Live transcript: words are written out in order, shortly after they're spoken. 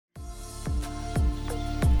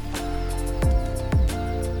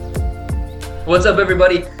What's up,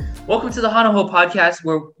 everybody? Welcome to the Hanaho podcast,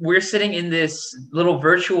 where we're sitting in this little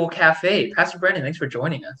virtual cafe. Pastor Brandon, thanks for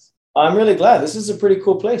joining us. I'm really glad. This is a pretty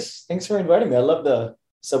cool place. Thanks for inviting me. I love the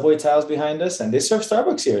subway tiles behind us, and they serve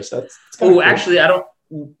Starbucks here, so that's kind of cool. Actually,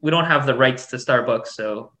 we don't have the rights to Starbucks,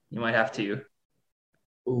 so you might have to.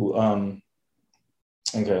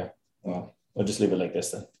 Okay. Well, I'll just leave it like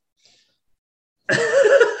this then.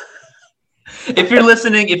 If you're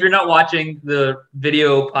listening, if you're not watching the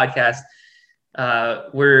video podcast,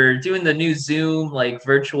 we're doing the new Zoom, like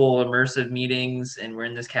virtual immersive meetings, and we're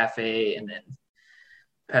in this cafe, and then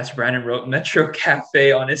Pastor Brandon wrote Metro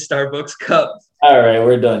Cafe on his Starbucks cup. All right,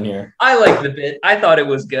 we're done here. I like the bit. I thought it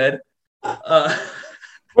was good.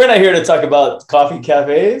 We're not here to talk about coffee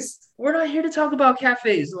cafes. We're not here to talk about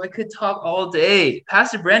cafes. I could talk all day.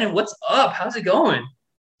 Pastor Brandon, what's up? How's it going?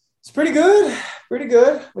 It's pretty good. Pretty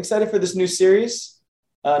good. I'm excited for this new series.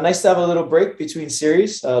 Nice to have a little break between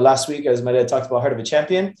series. Last week, as my dad talked about Heart of a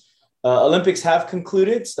Champion, Olympics have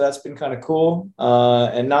concluded, so that's been kind of cool.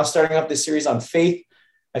 And now starting up this series on faith,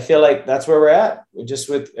 I feel like that's where we're at. Just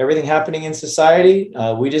with everything happening in society,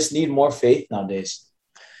 we just need more faith nowadays.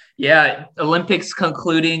 Yeah, Olympics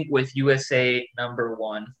concluding with USA number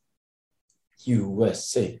one.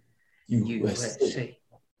 USA.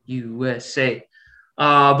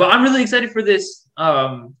 But I'm really excited for this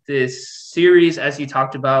series, as you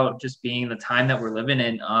talked about, just being the time that we're living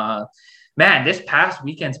in. Man, this past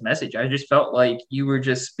weekend's message, I just felt like you were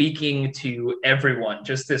just speaking to everyone,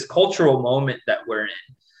 just this cultural moment that we're in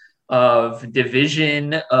of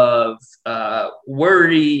division, of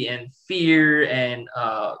worry and fear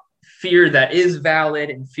that is valid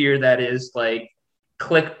and fear that is like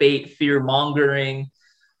clickbait, fear mongering.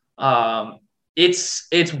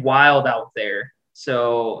 It's wild out there.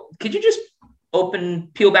 So could you just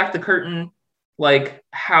peel back the curtain, like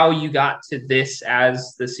how you got to this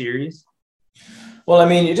as the series? Well, I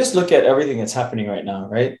mean, you just look at everything that's happening right now,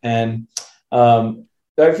 right? And I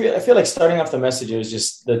feel like starting off the message is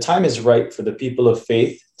just the time is right for the people of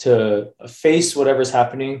faith to face whatever's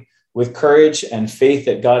happening with courage and faith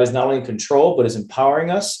that God is not only in control, but is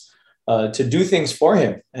empowering us to do things for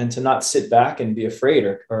him and to not sit back and be afraid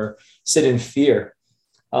or sit in fear.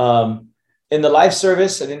 In the live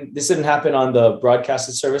service, this didn't happen on the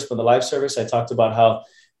broadcasted service, but the live service, I talked about how,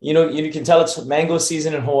 you can tell it's mango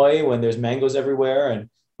season in Hawaii when there's mangoes everywhere. And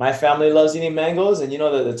my family loves eating mangoes. And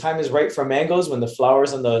the time is right for mangoes when the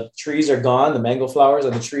flowers on the trees are gone, the mango flowers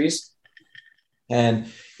on the trees.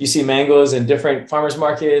 And you see mangoes in different farmers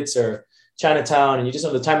markets or Chinatown, and you just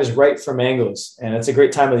know the time is right for mangoes. And it's a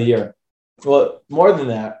great time of the year. Well, more than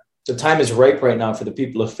that, the time is ripe right now for the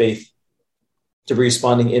people of faith to be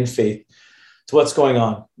responding in faith to what's going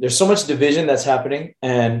on. There's so much division that's happening.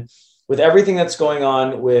 And with everything that's going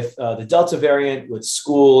on with the Delta variant, with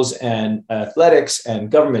schools and athletics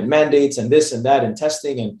and government mandates and this and that and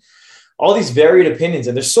testing and all these varied opinions,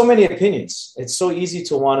 and there's so many opinions, it's so easy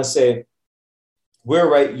to want to say, we're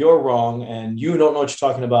right, you're wrong, and you don't know what you're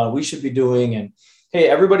talking about, and we should be doing, and hey,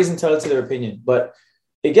 everybody's entitled to their opinion. But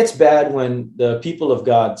it gets bad when the people of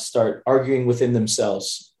God start arguing within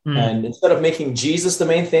themselves. And instead of making Jesus the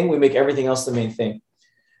main thing, we make everything else the main thing.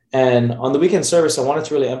 And on the weekend service, I wanted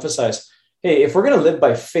to really emphasize, hey, if we're going to live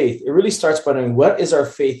by faith, it really starts by knowing what is our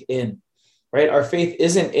faith in, right? Our faith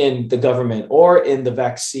isn't in the government or in the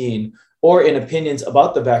vaccine or in opinions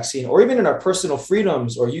about the vaccine or even in our personal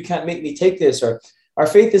freedoms, or you can't make me take this, or our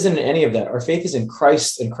faith isn't in any of that. Our faith is in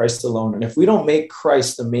Christ and Christ alone. And if we don't make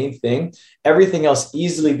Christ the main thing, everything else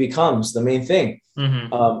easily becomes the main thing.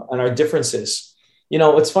 And our differences.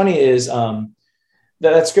 What's funny is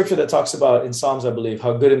that scripture that talks about in Psalms, I believe,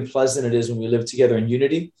 how good and pleasant it is when we live together in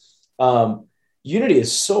unity. Unity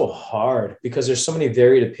is so hard because there's so many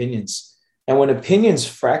varied opinions. And when opinions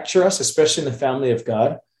fracture us, especially in the family of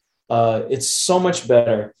God, it's so much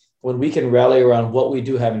better when we can rally around what we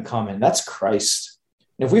do have in common. That's Christ.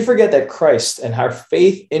 And if we forget that Christ and our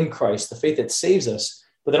faith in Christ, the faith that saves us,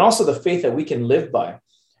 but then also the faith that we can live by,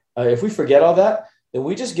 if we forget all that, then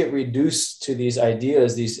we just get reduced to these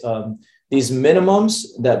ideas, these minimums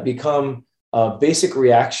that become basic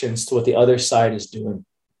reactions to what the other side is doing.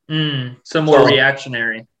 So more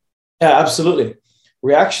reactionary. Yeah, absolutely.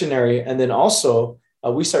 Reactionary. And then also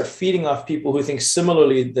we start feeding off people who think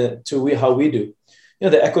similarly to how we do.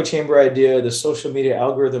 The echo chamber idea, the social media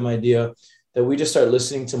algorithm idea, that we just start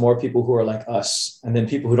listening to more people who are like us. And then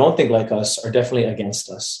people who don't think like us are definitely against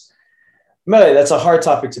us. Mele, that's a hard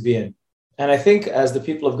topic to be in. And I think as the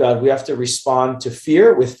people of God, we have to respond to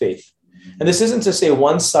fear with faith. And this isn't to say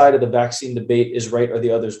one side of the vaccine debate is right or the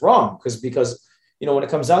other is wrong, because when it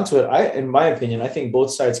comes down to it, in my opinion, I think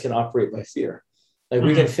both sides can operate by fear. Like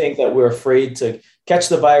we can think that we're afraid to catch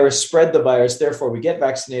the virus, spread the virus, therefore we get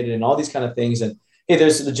vaccinated and all these kind of things. And hey,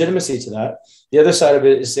 there's legitimacy to that. The other side of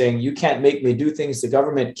it is saying you can't make me do things. The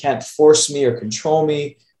government can't force me or control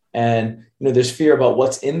me. And there's fear about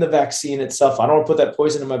what's in the vaccine itself. I don't want to put that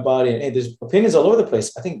poison in my body. And hey, there's opinions all over the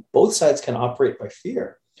place. I think both sides can operate by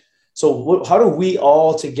fear. So how do we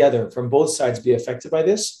all together from both sides be affected by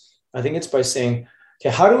this? I think it's by saying,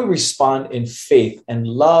 okay, how do we respond in faith and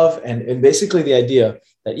love and basically the idea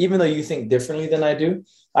that even though you think differently than I do,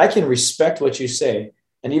 I can respect what you say.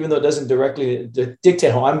 And even though it doesn't directly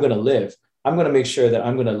dictate how I'm going to live, I'm going to make sure that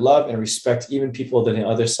I'm going to love and respect even people that are on the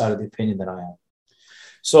other side of the opinion that I am.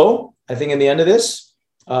 So I think in the end of this,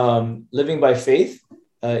 living by faith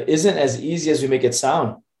isn't as easy as we make it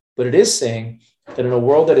sound, but it is saying that in a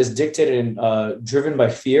world that is dictated and driven by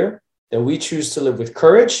fear, that we choose to live with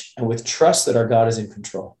courage and with trust that our God is in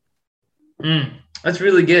control. That's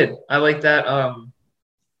really good. I like that.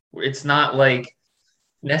 It's not like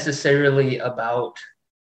necessarily about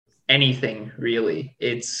anything really.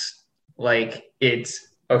 It's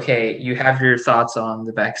okay, you have your thoughts on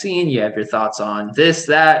the vaccine, you have your thoughts on this,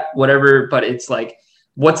 that, whatever, but it's like,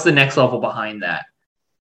 what's the next level behind that?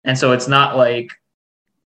 And so it's not like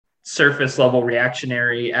surface level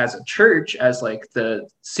reactionary as a church, as like the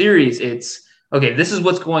series. It's okay, this is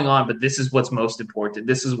what's going on, but this is what's most important.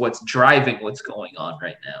 This is what's driving what's going on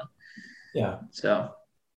right now. Yeah. So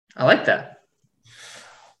I like that.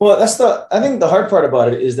 Well, I think the hard part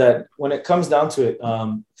about it is that when it comes down to it,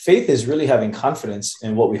 faith is really having confidence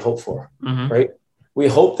in what we hope for, right? We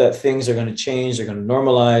hope that things are going to change, they're going to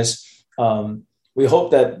normalize. We hope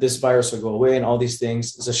that this virus will go away and all these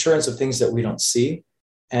things. It's assurance of things that we don't see.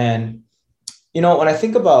 And, when I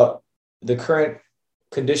think about the current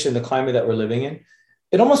condition, the climate that we're living in,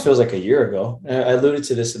 it almost feels like a year ago. And I alluded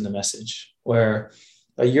to this in the message, where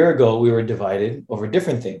a year ago we were divided over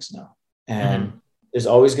different things now. And there's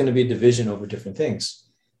always going to be division over different things.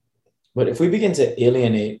 But if we begin to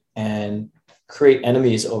alienate and create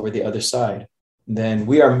enemies over the other side, then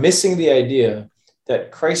we are missing the idea that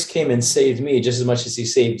Christ came and saved me just as much as he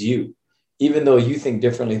saved you, even though you think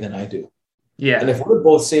differently than I do. Yeah. And if we're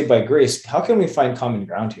both saved by grace, how can we find common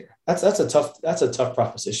ground here? That's a tough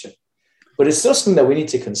proposition, but it's still something that we need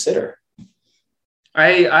to consider.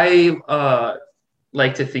 I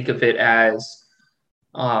like to think of it as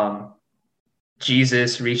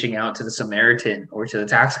Jesus reaching out to the Samaritan or to the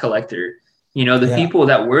tax collector, people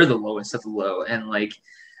that were the lowest of the low. And like,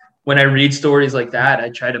 when I read stories like that, I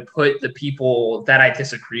try to put the people that I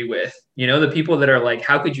disagree with, the people that are like,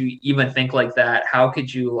 how could you even think like that? How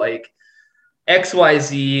could you like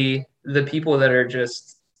XYZ, the people that are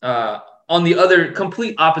just on the other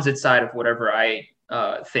complete opposite side of whatever I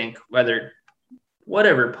think,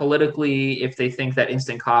 whatever politically, if they think that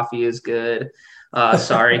instant coffee is good,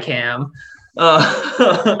 sorry, Cam.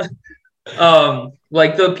 Like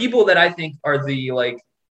the people that I think are the like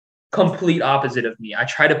complete opposite of me, I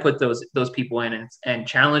try to put those people in and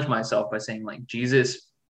challenge myself by saying like, Jesus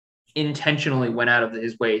intentionally went out of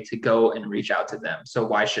his way to go and reach out to them. So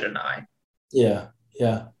why shouldn't I? Yeah.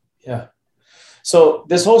 So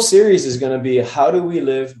this whole series is going to be, how do we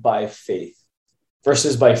live by faith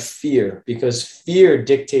versus by fear? Because fear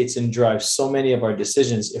dictates and drives so many of our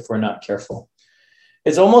decisions if we're not careful.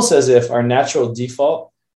 It's almost as if our natural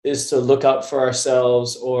default is to look out for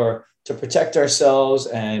ourselves or to protect ourselves,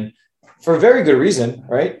 and for a very good reason,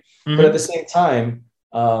 right? But at the same time,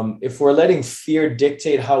 if we're letting fear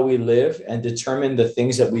dictate how we live and determine the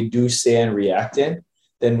things that we do, say, and react in,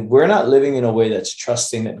 then we're not living in a way that's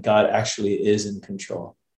trusting that God actually is in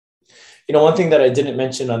control. One thing that I didn't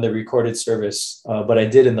mention on the recorded service, but I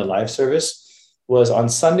did in the live service, was on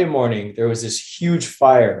Sunday morning, there was this huge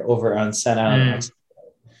fire over on Santa Ana.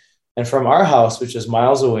 And from our house, which is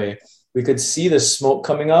miles away, we could see the smoke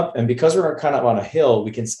coming up. And because we're kind of on a hill,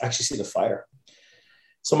 we can actually see the fire.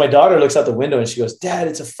 So my daughter looks out the window and she goes, "Dad,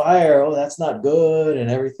 it's a fire. Oh, that's not good," and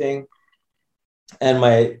everything. And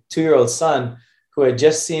my 2-year-old son, who had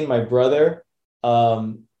just seen my brother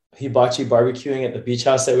hibachi barbecuing at the beach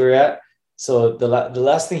house that we were at. So the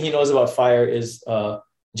last thing he knows about fire is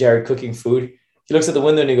Jared cooking food. He looks at the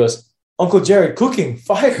window and he goes, "Uncle Jared cooking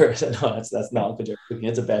fire." I said, "No, that's not Uncle Jared cooking.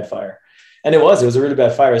 It's a bad fire." And it was a really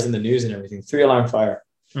bad fire. It was in the news and everything. 3-alarm fire.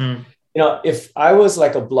 If I was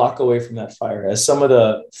like a block away from that fire, as some of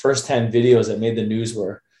the firsthand videos that made the news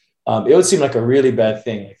were, it would seem like a really bad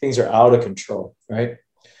thing. Like things are out of control, right?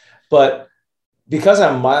 But because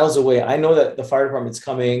I'm miles away, I know that the fire department's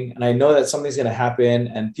coming and I know that something's going to happen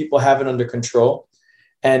and people have it under control.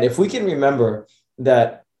 And if we can remember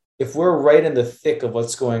that if we're right in the thick of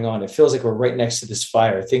what's going on, it feels like we're right next to this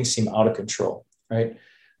fire, things seem out of control, right?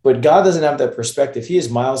 But God doesn't have that perspective. He is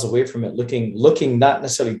miles away from it, looking not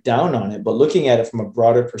necessarily down on it, but looking at it from a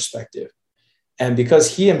broader perspective. And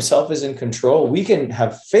because he himself is in control, we can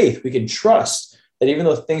have faith. We can trust that even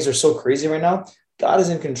though things are so crazy right now, God is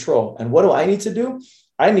in control. And what do I need to do?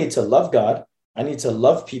 I need to love God. I need to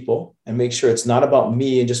love people and make sure it's not about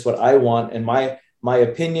me and just what I want and my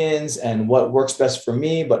opinions and what works best for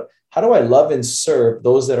me, but how do I love and serve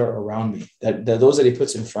those that are around me, that those that he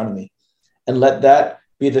puts in front of me, and let that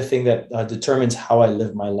be the thing that determines how I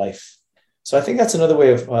live my life. So I think that's another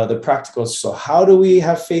way of the practical. So how do we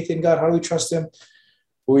have faith in God? How do we trust him?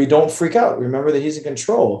 We don't freak out. Remember that he's in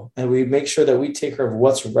control, and we make sure that we take care of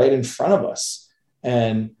what's right in front of us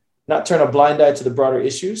and not turn a blind eye to the broader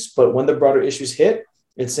issues. But when the broader issues hit,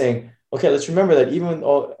 it's saying, okay, let's remember that even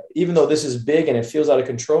though this is big and it feels out of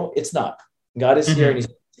control, it's not. God is here and he's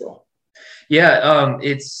in control. Yeah.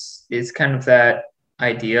 It's kind of that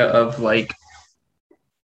idea of like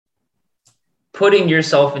putting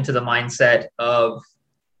yourself into the mindset of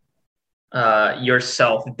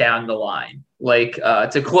yourself down the line. Like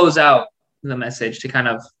to close out the message, to kind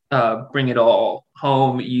of bring it all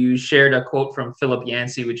home, you shared a quote from Philip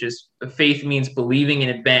Yancey, which is, faith means believing in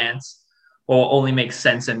advance will only make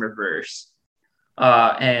sense in reverse.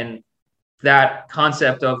 And that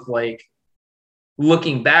concept of like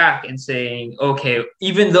looking back and saying, okay,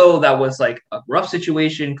 even though that was like a rough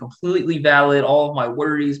situation, completely valid, all of my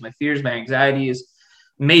worries, my fears, my anxieties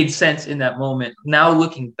made sense in that moment. Now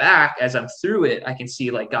looking back as I'm through it, I can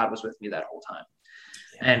see like God was with me that whole time.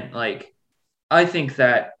 Yeah. And like, I think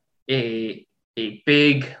that a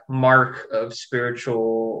big mark of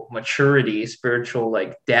spiritual maturity, spiritual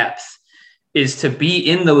like depth, is to be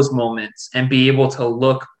in those moments and be able to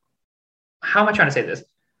look, how am I trying to say this?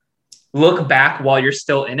 Look back while you're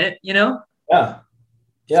still in it, you know? Yeah.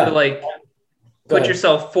 Yeah. So like put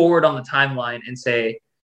yourself forward on the timeline and say,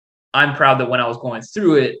 I'm proud that when I was going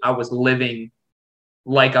through it, I was living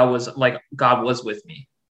like God was with me.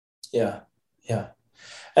 Yeah. Yeah.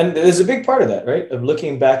 And there's a big part of that, right? Of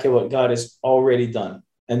looking back at what God has already done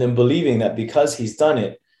and then believing that because he's done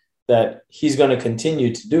it, that he's going to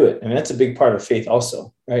continue to do it. I mean, that's a big part of faith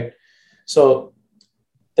also, right? So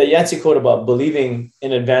the Yancey quote about believing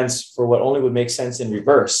in advance for what only would make sense in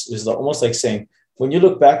reverse is almost like saying, when you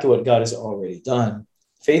look back at what God has already done,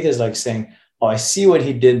 faith is like saying, oh, I see what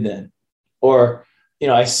he did then. Or,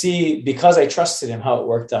 I see because I trusted him how it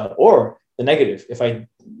worked out. Or the negative, if I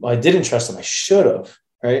didn't trust him, I should have,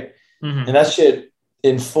 right? Mm-hmm. And that should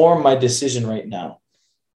inform my decision right now.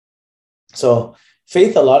 So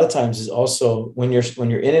faith a lot of times is also when you're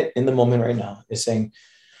in it, in the moment right now, is saying,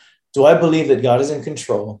 do I believe that God is in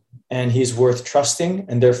control and he's worth trusting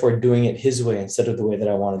and therefore doing it his way instead of the way that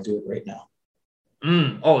I want to do it right now?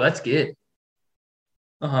 Oh, that's good.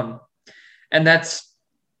 And that's,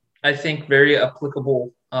 I think, very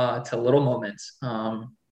applicable to little moments.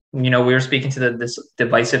 We were speaking to this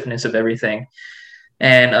divisiveness of everything.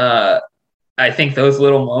 And I think those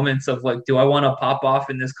little moments of like, do I want to pop off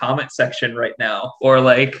in this comment section right now? Or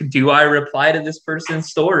like, do I reply to this person's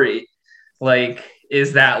story? Like,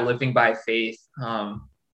 is that living by faith?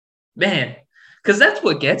 Man, because that's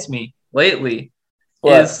what gets me lately.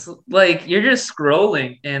 What? Is like, you're just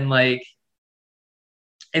scrolling and like,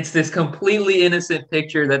 it's this completely innocent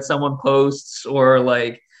picture that someone posts, or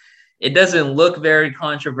like, it doesn't look very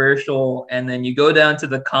controversial. And then you go down to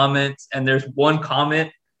the comments and there's one comment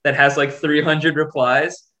that has like 300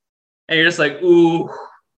 replies. And you're just like, ooh,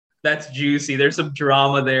 that's juicy. There's some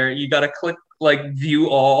drama there. You got to click like view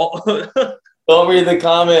all. Don't read the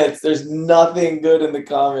comments. There's nothing good in the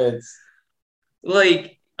comments.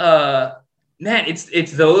 Like, man,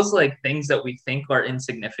 it's those like things that we think are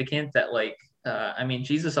insignificant that like,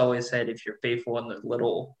 Jesus always said, if you're faithful in the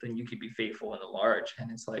little, then you can be faithful in the large.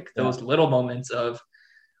 And it's like those little moments of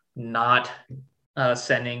not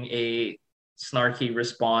sending a snarky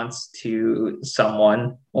response to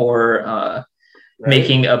someone, or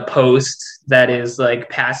making a post that is like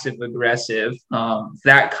passive aggressive.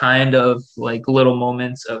 That kind of like little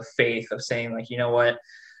moments of faith of saying like, you know what,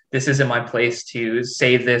 this isn't my place to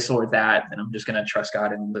say this or that, and I'm just going to trust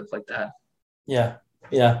God and live like that. Yeah.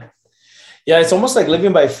 Yeah. Yeah, it's almost like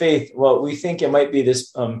living by faith. Well, we think it might be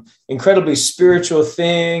this incredibly spiritual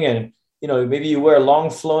thing. And, maybe you wear long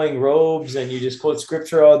flowing robes and you just quote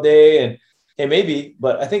scripture all day. And maybe,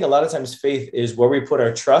 but I think a lot of times faith is where we put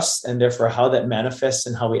our trust and therefore how that manifests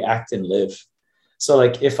and how we act and live. So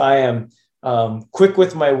like if I am quick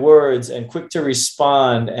with my words and quick to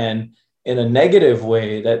respond and in a negative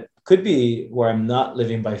way, that could be where I'm not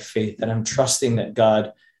living by faith, that I'm trusting that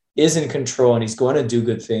God is in control and he's going to do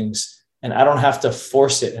good things. And I don't have to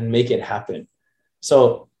force it and make it happen.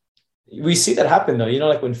 So we see that happen though,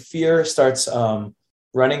 like when fear starts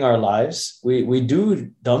running our lives, we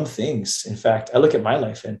do dumb things. In fact, I look at my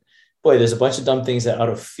life and boy, there's a bunch of dumb things that out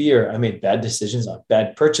of fear, I made bad decisions,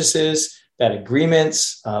 bad purchases, bad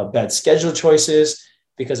agreements, bad schedule choices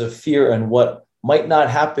because of fear and what might not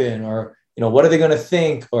happen, or, what are they going to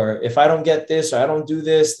think? Or if I don't get this, or I don't do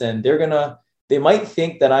this, then they might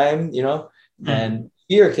think that I'm, and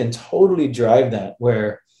fear can totally drive that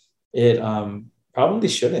where it probably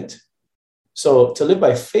shouldn't. So to live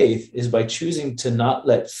by faith is by choosing to not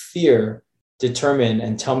let fear determine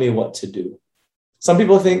and tell me what to do. Some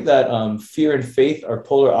people think that fear and faith are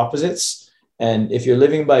polar opposites. And if you're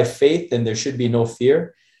living by faith, then there should be no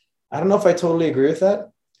fear. I don't know if I totally agree with that.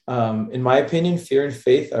 In my opinion, fear and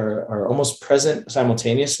faith are almost present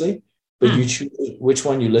simultaneously, but you choose which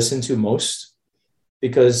one you listen to most.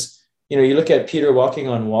 Because, you look at Peter walking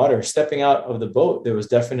on water, stepping out of the boat, there was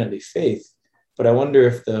definitely faith. But I wonder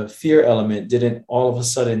if the fear element didn't all of a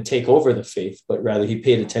sudden take over the faith, but rather he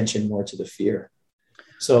paid attention more to the fear.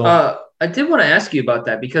 So I did want to ask you about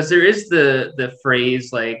that, because there is the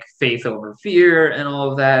phrase like faith over fear and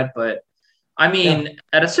all of that. But I mean,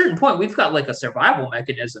 at a certain point, we've got like a survival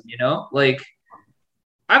mechanism, like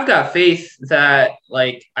I've got faith that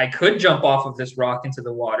like I could jump off of this rock into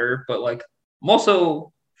the water, but like I'm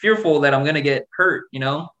also fearful that I'm going to get hurt,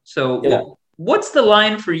 So what's the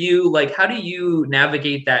line for you? Like, how do you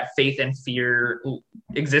navigate that faith and fear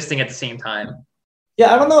existing at the same time?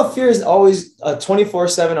 Yeah, I don't know if fear is always a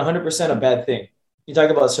 24/7, 100% a bad thing. You talk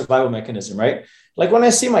about survival mechanism, right? Like when I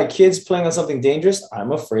see my kids playing on something dangerous,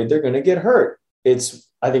 I'm afraid they're going to get hurt.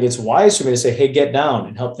 I think it's wise for me to say, hey, get down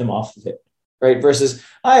and help them off of it, right? Versus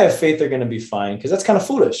I have faith they're going to be fine, because that's kind of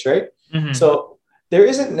foolish, right? Mm-hmm. So there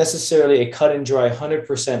isn't necessarily a cut and dry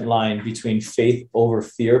 100% line between faith over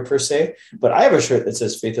fear per se, but I have a shirt that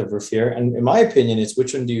says faith over fear. And in my opinion, it's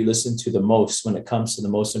which one do you listen to the most when it comes to the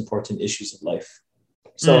most important issues of life?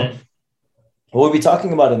 So what we'll be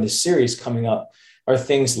talking about in this series coming up are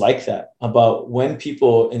things like that, about when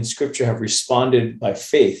people in scripture have responded by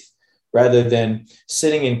faith rather than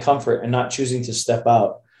sitting in comfort and not choosing to step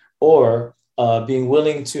out, or being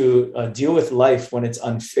willing to deal with life when it's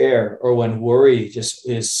unfair or when worry just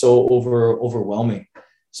is so overwhelming.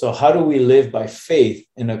 So how do we live by faith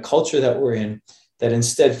in a culture that we're in that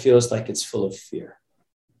instead feels like it's full of fear?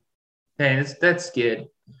 Hey, that's good.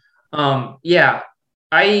 Yeah.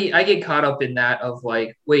 I get caught up in that of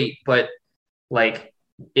like, wait, but like,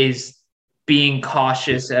 is being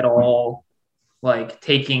cautious at all, like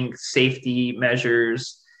taking safety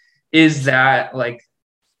measures, is that like,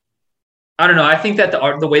 I don't know. I think that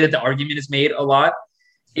the way that the argument is made a lot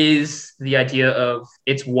is the idea of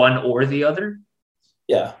it's one or the other.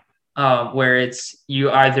 Yeah. Where it's you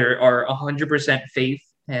either are 100% faith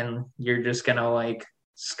and you're just going to like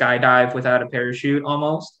skydive without a parachute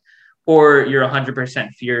almost, or you're 100%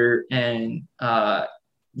 fear and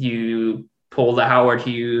you pull the Howard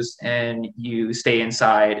Hughes and you stay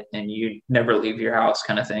inside and you never leave your house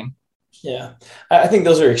kind of thing. Yeah, I think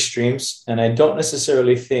those are extremes. And I don't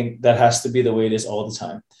necessarily think that has to be the way it is all the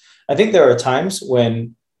time. I think there are times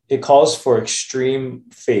when it calls for extreme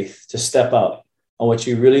faith to step out on what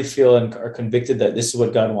you really feel and are convicted that this is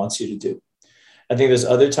what God wants you to do. I think there's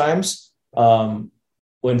other times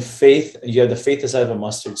when faith, you have the faith the size of a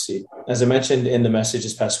mustard seed. As I mentioned in the message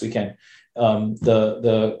this past weekend,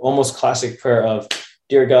 the almost classic prayer of,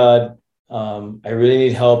 dear God, I really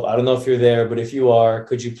need help. I don't know if you're there, but if you are,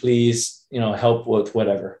 could you please, help with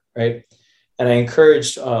whatever, right? And I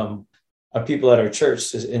encouraged our people at our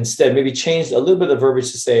church to instead maybe change a little bit of the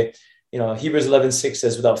verbiage to say, Hebrews 11:6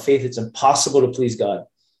 says, without faith, it's impossible to please God.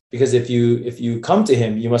 Because if you come to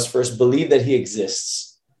him, you must first believe that he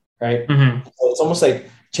exists, right? Mm-hmm. So it's almost like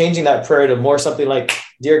changing that prayer to more something like,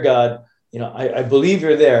 dear God, I believe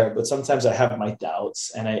you're there, but sometimes I have my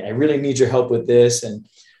doubts and I really need your help with this. And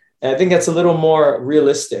I think that's a little more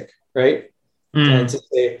realistic, right? And to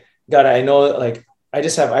say, God, I know, like, I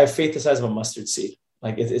have faith the size of a mustard seed.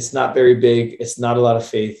 Like it's not very big. It's not a lot of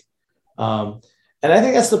faith. And I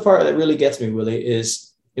think that's the part that really gets me, Willie,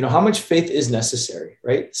 is, how much faith is necessary,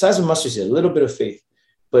 right? Size of a mustard seed, a little bit of faith,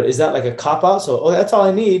 but is that like a cop out? So, that's all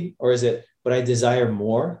I need. Or is it, but I desire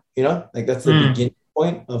more, like that's the beginning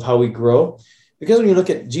point of how we grow. Because when you look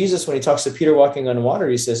at Jesus, when he talks to Peter walking on water,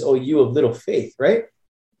 he says, oh, you of little faith, right?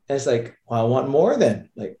 And it's like, well, I want more then.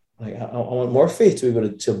 Like I want more faith to be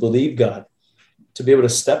able to believe God, to be able to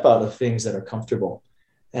step out of things that are comfortable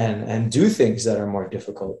and do things that are more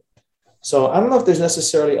difficult. So I don't know if there's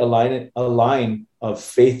necessarily a line of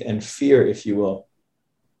faith and fear, if you will.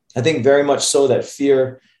 I think very much so that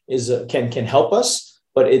fear can help us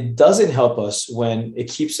but it doesn't help us when it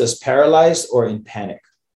keeps us paralyzed or in panic.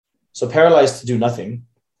 So paralyzed to do nothing,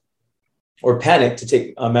 or panic to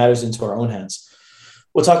take matters into our own hands.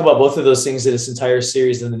 We'll talk about both of those things in this entire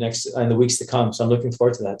series in the weeks to come. So I'm looking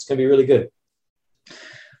forward to that. It's going to be really good.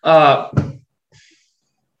 I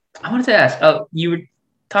wanted to ask, you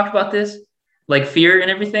talked about this, like fear and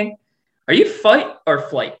everything. Are you fight or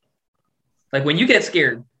flight? Like when you get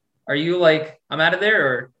scared, are you like, I'm out of there,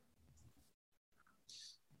 or?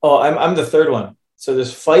 Oh, I'm the third one. So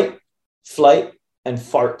there's fight, flight, and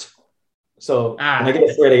fart. So when I get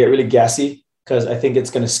afraid, I get really gassy because I think it's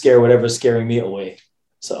going to scare whatever's scaring me away.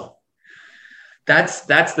 So that's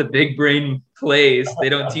the big brain plays they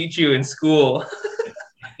don't teach you in school.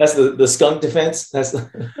 That's the skunk defense. That's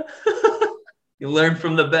You learn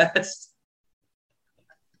from the best.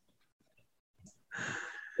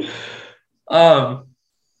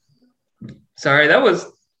 Sorry,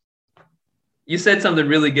 you said something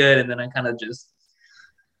really good, and then I kind of just.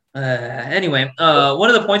 Anyway, one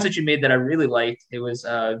of the points that you made that I really liked, it was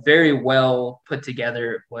very well put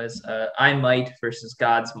together, was I might versus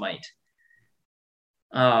God's might.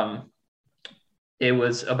 It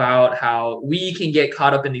was about how we can get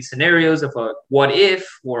caught up in these scenarios of a what if,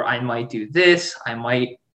 or I might do this, I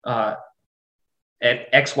might at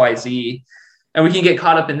XYZ, and we can get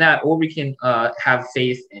caught up in that, or we can have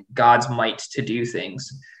faith in God's might to do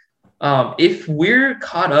things. If we're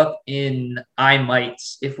caught up in I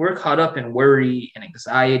mights, if we're caught up in worry and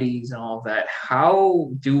anxieties and all of that,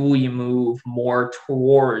 how do we move more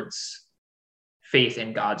towards faith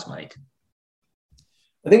in God's might?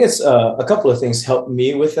 I think it's a couple of things help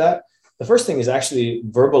me with that. The first thing is actually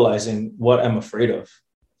verbalizing what I'm afraid of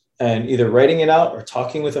and either writing it out or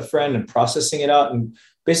talking with a friend and processing it out and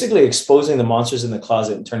basically exposing the monsters in the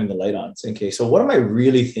closet and turning the light on. Saying, okay, so what am I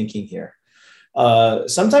really thinking here?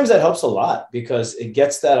 Sometimes that helps a lot because it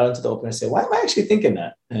gets that out into the open and say, why am I actually thinking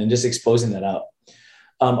that? And just exposing that out.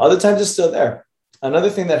 Other times it's still there.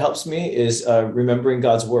 Another thing that helps me is remembering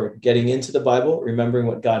God's word, getting into the Bible, remembering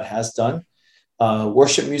what God has done.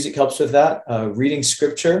 Worship music helps with that. Reading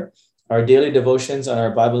scripture, our daily devotions on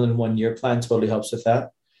our Bible in 1 year plan totally helps with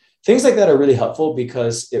that. Things like that are really helpful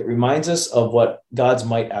because it reminds us of what God's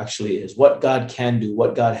might actually is, what God can do,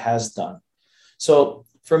 what God has done. So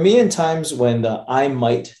for me, in times when the I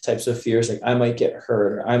might types of fears, like I might get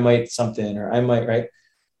hurt or I might something or I might, right?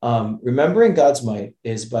 Remembering God's might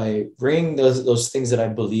is by bringing those things that I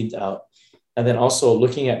believed out and then also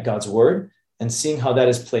looking at God's word and seeing how that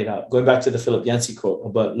is played out. Going back to the Philip Yancey quote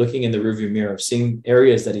about looking in the rearview mirror, seeing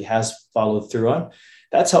areas that he has followed through on,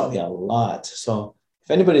 that's helped me a lot. So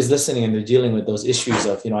if anybody's listening and they're dealing with those issues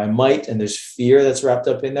of, I might, and there's fear that's wrapped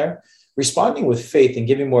up in there, responding with faith and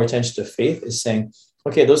giving more attention to faith is saying,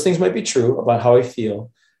 okay, those things might be true about how I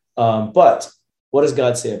feel, but what does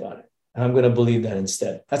God say about it? And I'm going to believe that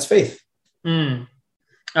instead. That's faith.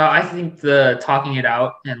 I think the talking it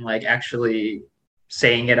out and like actually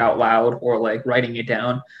saying it out loud or like writing it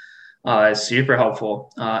down is super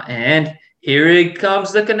helpful. And here it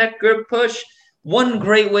comes, the Connect group push. One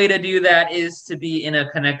great way to do that is to be in a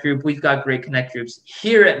Connect group. We've got great Connect groups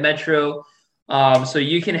here at Metro. So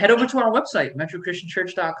you can head over to our website,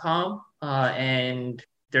 metrochristianchurch.com, and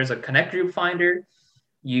there's a Connect group finder.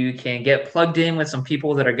 You can get plugged in with some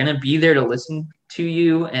people that are going to be there to listen to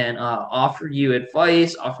you and offer you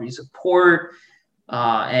advice, offer you support,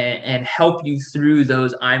 and help you through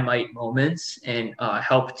those I might moments and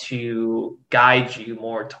help to guide you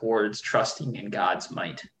more towards trusting in God's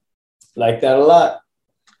might. Like that a lot.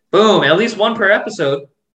 Boom, at least one per episode.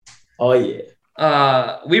 Oh, yeah.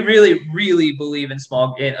 We really, really believe in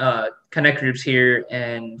Connect groups here.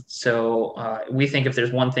 And so we think if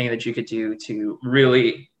there's one thing that you could do to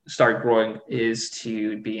really start growing is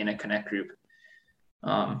to be in a Connect group.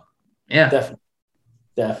 Yeah.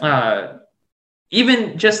 Definitely.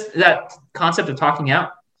 Even just that concept of talking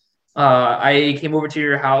out. I came over to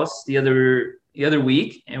your house the other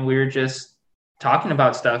week and we were just talking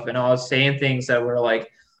about stuff and I was saying things that were like,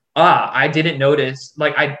 I didn't notice,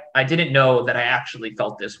 like I didn't know that I actually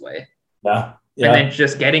felt this way. Yeah. And then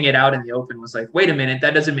just getting it out in the open was like, wait a minute,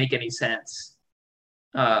 that doesn't make any sense.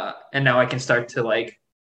 And now I can start to like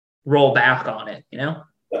roll back on it,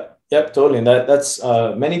 Yep, totally. And that's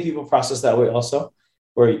many people process that way also,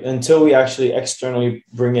 where until we actually externally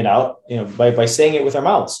bring it out, by saying it with our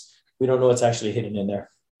mouths, we don't know what's actually hidden in there.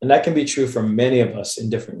 And that can be true for many of us in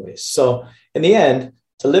different ways. So in the end,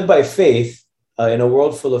 to live by faith in a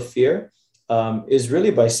world full of fear is really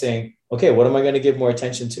by saying, okay, what am I going to give more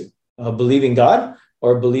attention to? Believing God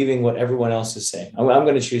or believing what everyone else is saying? I'm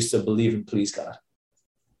going to choose to believe and please God.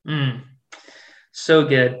 So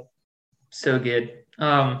good. So good.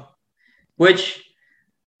 Which,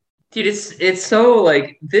 dude, it's so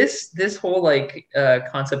like this whole like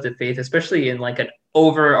concept of faith, especially in like an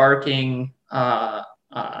overarching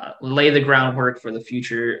lay the groundwork for the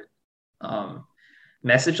future um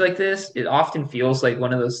message like this, it often feels like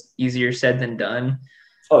one of those easier said than done.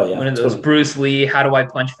 Oh yeah, One of those totally. Bruce Lee, how do I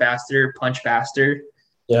punch faster, punch faster.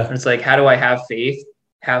 Yeah, And it's like, how do I have faith?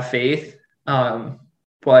 Have faith.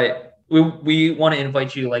 But we want to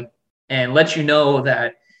invite you like and let you know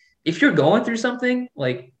that if you're going through something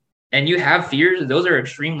like and you have fears, those are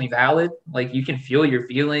extremely valid. Like you can feel your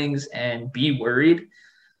feelings and be worried.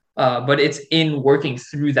 But it's in working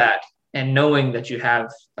through that and knowing that you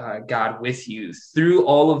have God with you through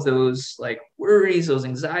all of those like worries, those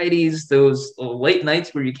anxieties, those late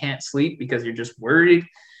nights where you can't sleep because you're just worried.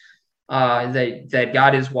 That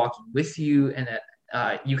God is walking with you, and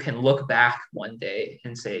that you can look back one day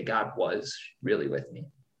and say, God was really with me.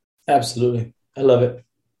 absolutely. I love it.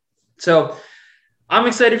 So I'm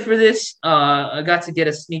excited for this. I got to get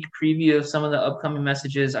a sneak preview of some of the upcoming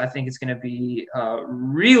messages. I think it's going to be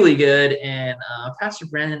really good. And Pastor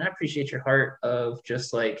Brandon, I appreciate your heart of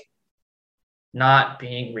just like not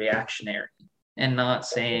being reactionary and not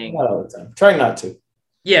saying, Not all the time. Trying not to.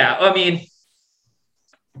 yeah, I mean,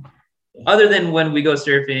 other than when we go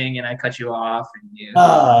surfing and I cut you off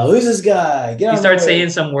and Who's this guy? Get you out of my start way. saying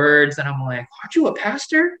some words and I'm like, aren't you a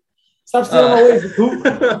pastor? Stop stealing my way,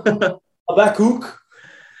 Habakkuk. Habakkuk.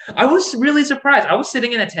 I was really surprised. I was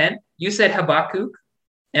sitting in a tent. You said Habakkuk.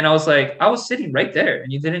 And I was like, I was sitting right there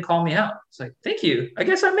and you didn't call me out. It's like, thank you. I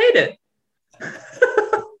guess I made it.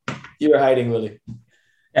 You were hiding, Willie.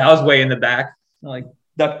 Yeah, I was way in the back. I like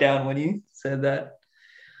ducked down when you said that.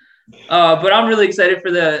 But I'm really excited for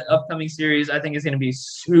the upcoming series. I think it's going to be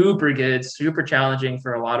super good, super challenging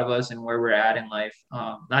for a lot of us and where we're at in life.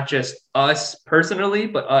 Not just us personally,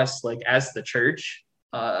 but us like as the church,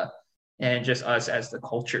 and just us as the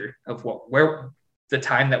culture of where the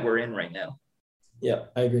time that we're in right now. Yeah,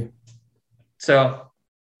 I agree. So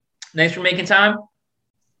thanks for making time.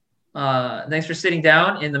 Thanks for sitting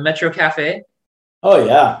down in the Metro Cafe. Oh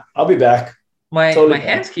yeah, I'll be back. My Totally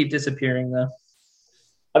hands keep disappearing though.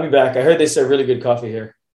 I'll be back. I heard they serve really good coffee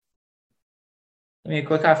here. Give me a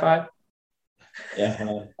quick high five. Yeah.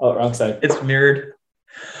 Oh, wrong side. It's mirrored.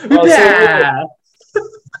 Oh, Yeah.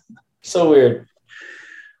 So weird.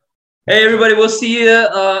 Hey everybody, we'll see you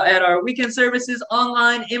at our weekend services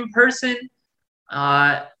online, in person,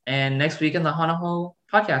 and next week in the Hanaho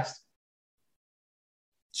podcast.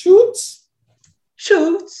 Shoots.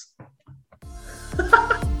 Shoots.